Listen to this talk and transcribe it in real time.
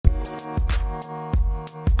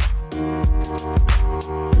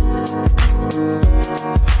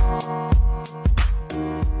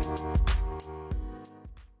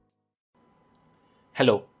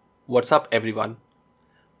Hello, what's up everyone?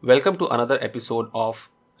 Welcome to another episode of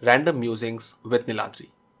Random Musings with Niladri.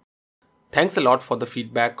 Thanks a lot for the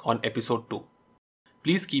feedback on episode 2.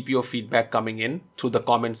 Please keep your feedback coming in through the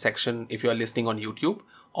comment section if you are listening on YouTube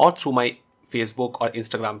or through my Facebook or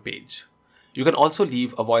Instagram page. You can also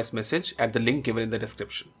leave a voice message at the link given in the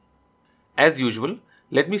description. As usual,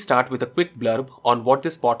 let me start with a quick blurb on what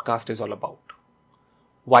this podcast is all about.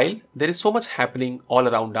 While there is so much happening all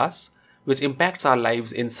around us, which impacts our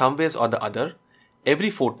lives in some ways or the other,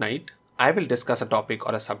 every fortnight I will discuss a topic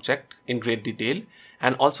or a subject in great detail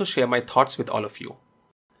and also share my thoughts with all of you.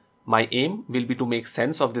 My aim will be to make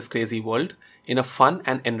sense of this crazy world in a fun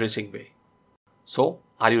and enriching way. So,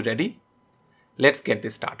 are you ready? Let's get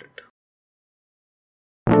this started.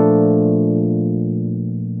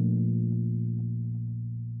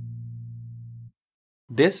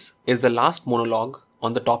 This is the last monologue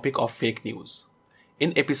on the topic of fake news.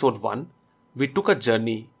 In episode 1, we took a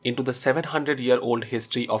journey into the 700-year-old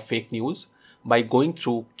history of fake news by going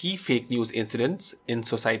through key fake news incidents in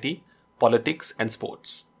society, politics, and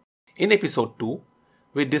sports. In episode 2,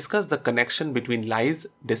 we discussed the connection between lies,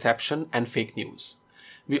 deception, and fake news.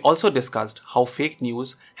 We also discussed how fake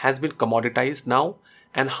news has been commoditized now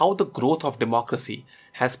and how the growth of democracy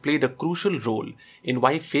has played a crucial role in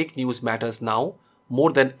why fake news matters now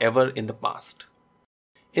more than ever in the past.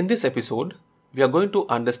 In this episode, we are going to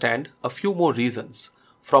understand a few more reasons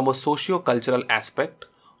from a socio-cultural aspect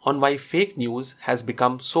on why fake news has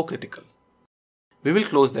become so critical. We will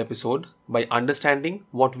close the episode by understanding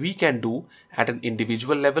what we can do at an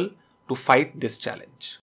individual level to fight this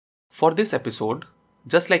challenge. For this episode,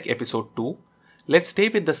 just like episode 2, let's stay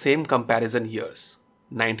with the same comparison years,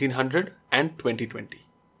 1900 and 2020.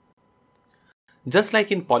 Just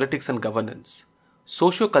like in politics and governance,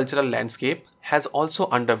 socio-cultural landscape has also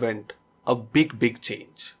underwent a big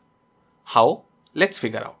change. How? Let's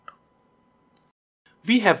figure out.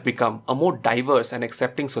 We have become a more diverse and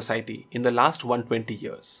accepting society in the last 120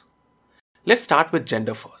 years. Let's start with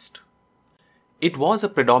gender first. It was a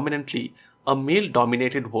predominantly a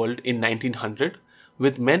male-dominated world in 1900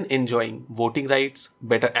 with men enjoying voting rights,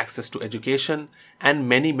 better access to education, and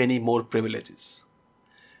many more privileges.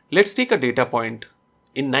 Let's take a data point.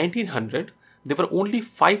 In 1900, there were only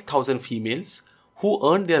 5,000 females who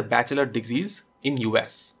earned their bachelor degrees in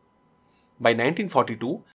US. By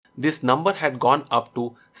 1942, this number had gone up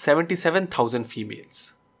to 77,000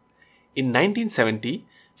 females. In 1970,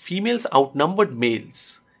 females outnumbered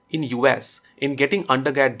males in US in getting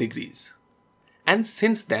undergrad degrees. And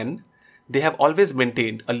since then, they have always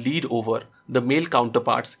maintained a lead over the male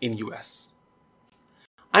counterparts in US.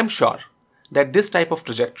 I'm sure that this type of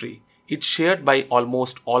trajectory is shared by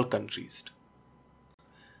almost all countries.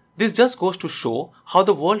 This just goes to show how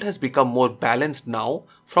the world has become more balanced now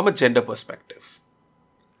from a gender perspective.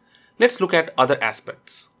 Let's look at other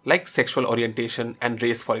aspects, like sexual orientation and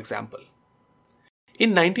race, for example.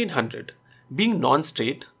 In 1900, being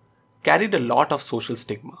non-straight carried a lot of social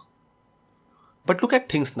stigma. But look at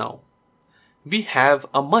things now. We have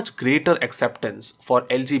a much greater acceptance for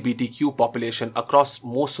LGBTQ population across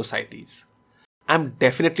most societies. I'm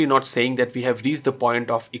definitely not saying that we have reached the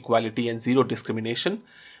point of equality and zero discrimination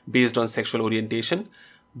based on sexual orientation,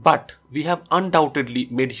 but we have undoubtedly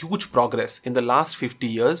made huge progress in the last 50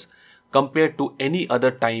 years compared to any other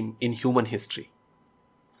time in human history.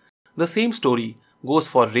 The same story goes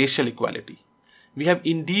for racial equality. We have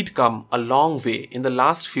indeed come a long way in the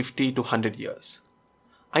last 50 to 100 years.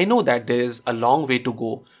 I know that there is a long way to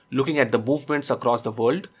go looking at the movements across the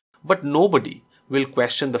world, but nobody will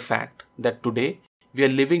question the fact that today we are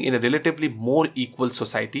living in a relatively more equal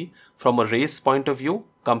society from a race point of view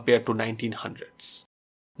compared to 1900s.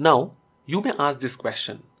 Now, you may ask this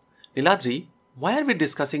question, Niladri, why are we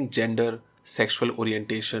discussing gender, sexual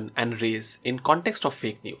orientation and race in context of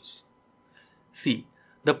fake news? See,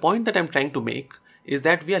 the point that I'm trying to make is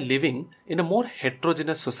that we are living in a more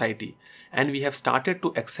heterogeneous society and we have started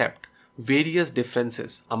to accept various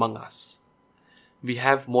differences among us. We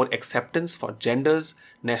have more acceptance for genders,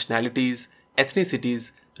 nationalities,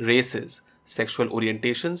 ethnicities, races, sexual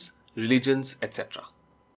orientations, religions, etc.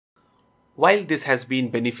 While this has been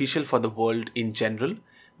beneficial for the world in general,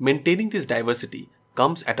 maintaining this diversity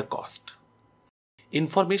comes at a cost.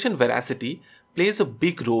 Information veracity plays a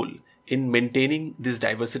big role in maintaining this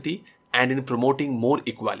diversity and in promoting more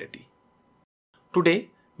equality. Today,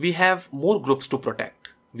 we have more groups to protect.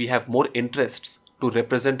 We have more interests to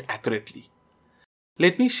represent accurately.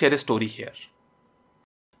 Let me share a story here.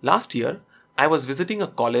 Last year, I was visiting a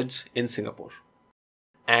college in Singapore,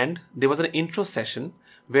 and there was an intro session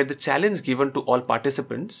where the challenge given to all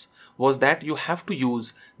participants was that you have to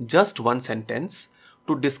use just one sentence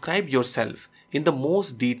to describe yourself in the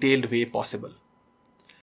most detailed way possible.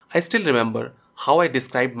 I still remember how I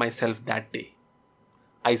described myself that day.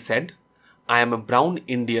 I said, I am a brown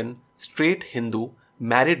Indian, straight Hindu,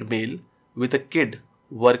 married male with a kid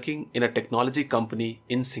working in a technology company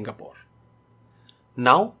in Singapore.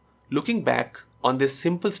 Now, looking back on this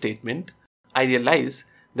simple statement, I realize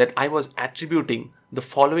that I was attributing the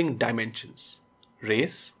following dimensions: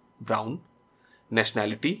 race, brown;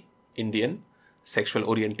 nationality, Indian; sexual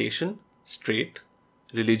orientation, straight;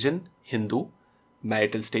 religion, Hindu;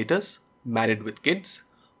 marital status, married with kids;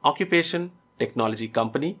 occupation, technology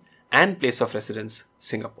company; and place of residence,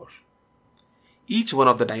 Singapore. Each one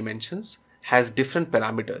of the dimensions has different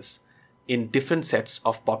parameters in different sets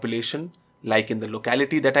of population, like in the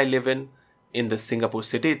locality that I live in the Singapore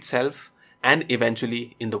city itself, and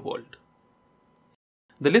eventually in the world.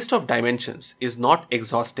 The list of dimensions is not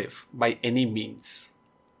exhaustive by any means.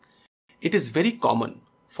 It is very common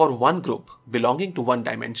for one group belonging to one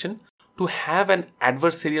dimension to have an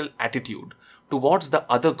adversarial attitude towards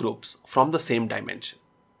the other groups from the same dimension.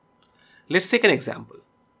 Let's take an example.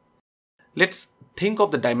 Let's think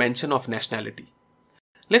of the dimension of nationality.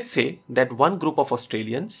 Let's say that one group of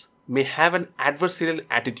Australians may have an adversarial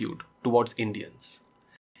attitude towards Indians.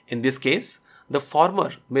 In this case, the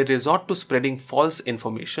former may resort to spreading false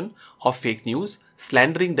information or fake news,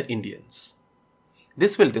 slandering the Indians.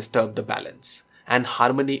 This will disturb the balance and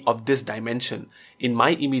harmony of this dimension in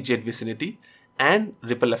my immediate vicinity, and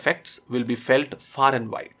ripple effects will be felt far and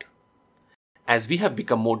wide. As we have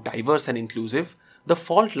become more diverse and inclusive, the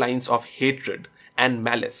fault lines of hatred and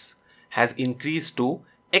malice has increased to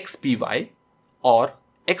XPY or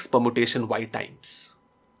X permutation Y times.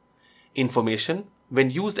 Information, when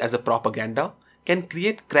used as a propaganda, can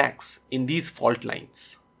create cracks in these fault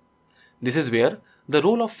lines. This is where the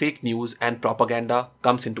role of fake news and propaganda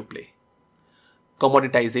comes into play.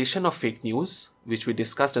 Commoditization of fake news, which we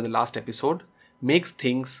discussed in the last episode, makes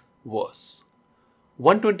things worse.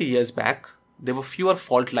 120 years back, there were fewer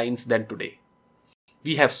fault lines than today.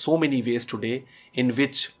 We have so many ways today in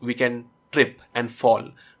which we can trip and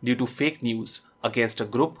fall due to fake news against a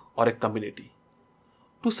group or a community.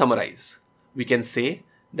 To summarize, we can say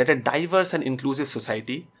that a diverse and inclusive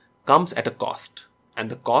society comes at a cost, and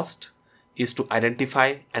the cost is to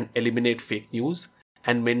identify and eliminate fake news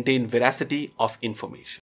and maintain veracity of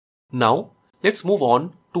information. Now, let's move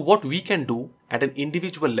on to what we can do at an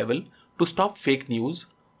individual level to stop fake news,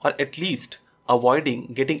 or at least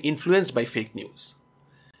avoiding getting influenced by fake news.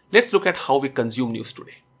 Let's look at how we consume news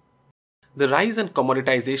today. The rise and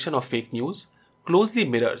commoditization of fake news closely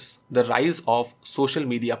mirrors the rise of social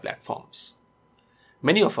media platforms.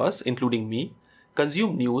 Many of us, including me,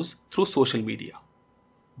 consume news through social media.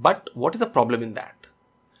 But what is the problem in that?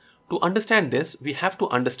 To understand this, we have to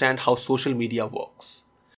understand how social media works.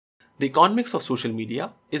 The economics of social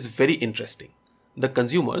media is very interesting. The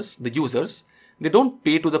consumers, the users, they don't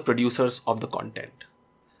pay to the producers of the content.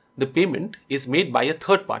 The payment is made by a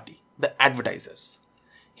third party, the advertisers.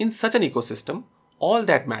 In such an ecosystem, all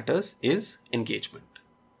that matters is engagement.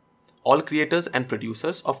 All creators and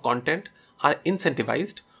producers of content are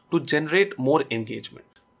incentivized to generate more engagement.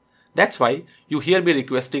 That's why you hear me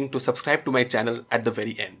requesting to subscribe to my channel at the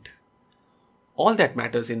very end. All that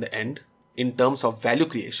matters in the end, in terms of value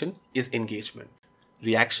creation, is engagement,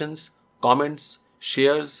 reactions, comments,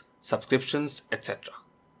 shares, subscriptions, etc.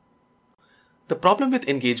 The problem with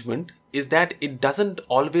engagement is that it doesn't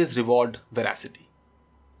always reward veracity.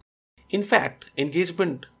 In fact,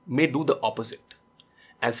 engagement may do the opposite,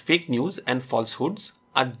 as fake news and falsehoods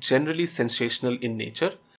are generally sensational in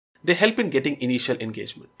nature. They help in getting initial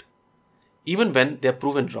engagement. Even when they are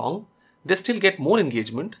proven wrong, they still get more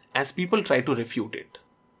engagement as people try to refute it.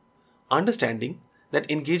 Understanding that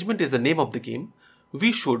engagement is the name of the game,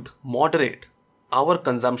 we should moderate our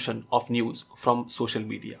consumption of news from social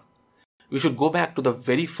media. We should go back to the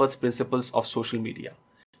very first principles of social media,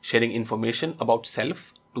 sharing information about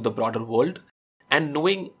self to the broader world, and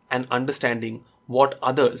knowing and understanding what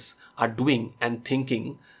others are doing and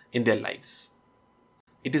thinking in their lives.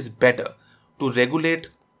 It is better to regulate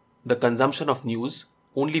the consumption of news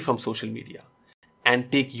only from social media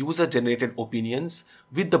and take user-generated opinions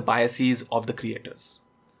with the biases of the creators.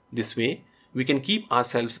 This way, we can keep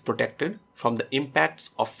ourselves protected from the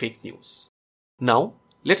impacts of fake news. Now,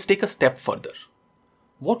 let's take a step further.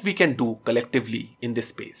 What we can do collectively in this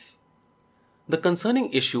space. The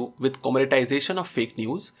concerning issue with commoditization of fake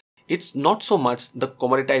news, it's not so much the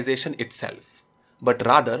commoditization itself, but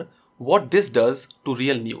rather what this does to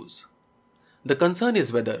real news. The concern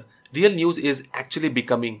is whether real news is actually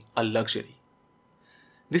becoming a luxury.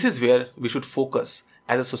 This is where we should focus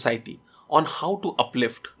as a society on how to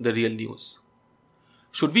uplift the real news.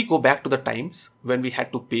 Should we go back to the times when we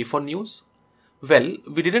had to pay for news? Well,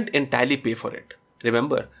 we didn't entirely pay for it.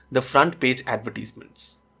 Remember the front page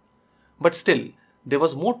advertisements. But still, there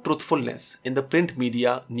was more truthfulness in the print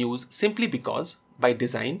media news simply because, by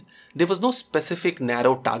design, there was no specific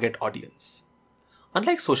narrow target audience.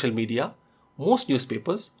 Unlike social media, most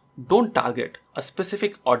newspapers don't target a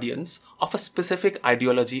specific audience of a specific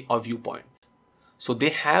ideology or viewpoint. So they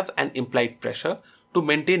have an implied pressure to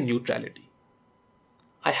maintain neutrality.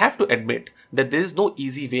 I have to admit that there is no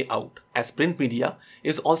easy way out, as print media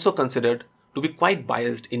is also considered to be quite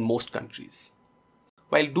biased in most countries.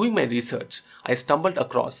 While doing my research, I stumbled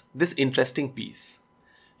across this interesting piece.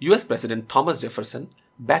 US President Thomas Jefferson,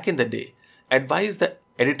 back in the day, advised the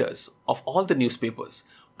editors of all the newspapers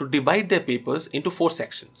to divide their papers into 4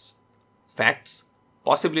 sections: facts,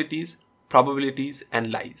 possibilities, probabilities,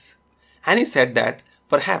 and lies. And he said that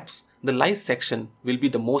perhaps the lies section will be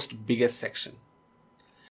the most biggest section.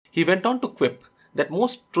 He went on to quip that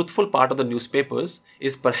most truthful part of the newspapers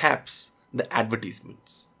is perhaps the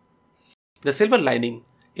advertisements. The silver lining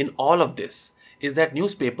in all of this is that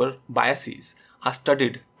newspaper biases are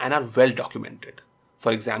studied and are well documented.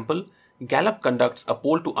 For example, Gallup conducts a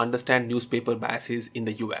poll to understand newspaper biases in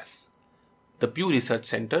the US. The Pew Research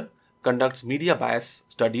Center conducts media bias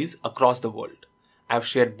studies across the world. I've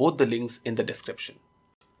shared both the links in the description.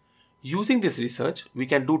 Using this research, we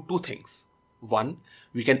can do 2 things. 1,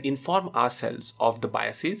 we can inform ourselves of the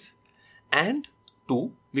biases, and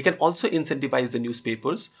 2, we can also incentivize the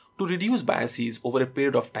newspapers to reduce biases over a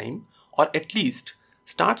period of time, or at least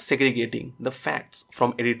start segregating the facts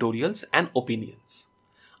from editorials and opinions.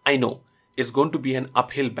 I know it's going to be an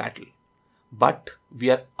uphill battle, but we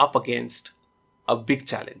are up against a big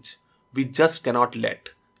challenge. We just cannot let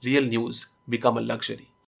real news become a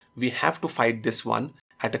luxury. We have to fight this one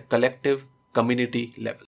at a collective community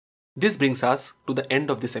level. This brings us to the end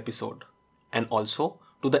of this episode, and also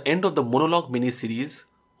to the end of the monologue mini-series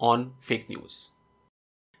on fake news.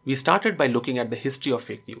 We started by looking at the history of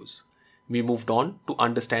fake news. We moved on to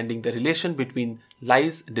understanding the relation between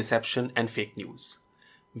lies, deception, and fake news.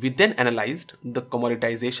 We then analyzed the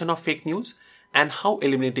commoditization of fake news and how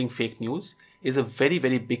eliminating fake news is a very,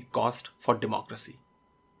 very big cost for democracy.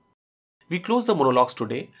 We close the monologues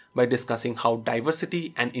today by discussing how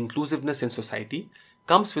diversity and inclusiveness in society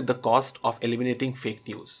comes with the cost of eliminating fake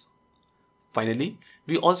news. Finally,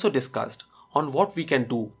 we also discussed on what we can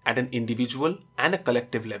do at an individual and a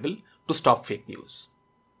collective level to stop fake news.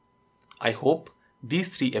 I hope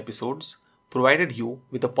these 3 episodes provided you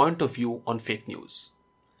with a point of view on fake news.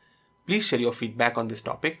 Please share your feedback on this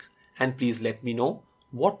topic, and please let me know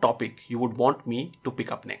what topic you would want me to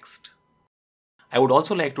pick up next. I would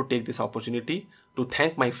also like to take this opportunity to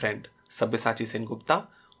thank my friend Sabyasachi Sengupta,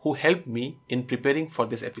 who helped me in preparing for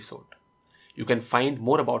this episode. You can find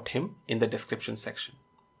more about him in the description section.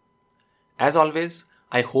 As always,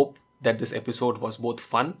 I hope that this episode was both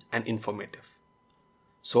fun and informative.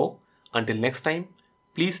 So, until next time,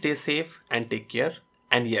 please stay safe and take care.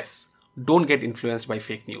 And yes, don't get influenced by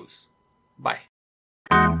fake news.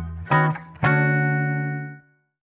 Bye.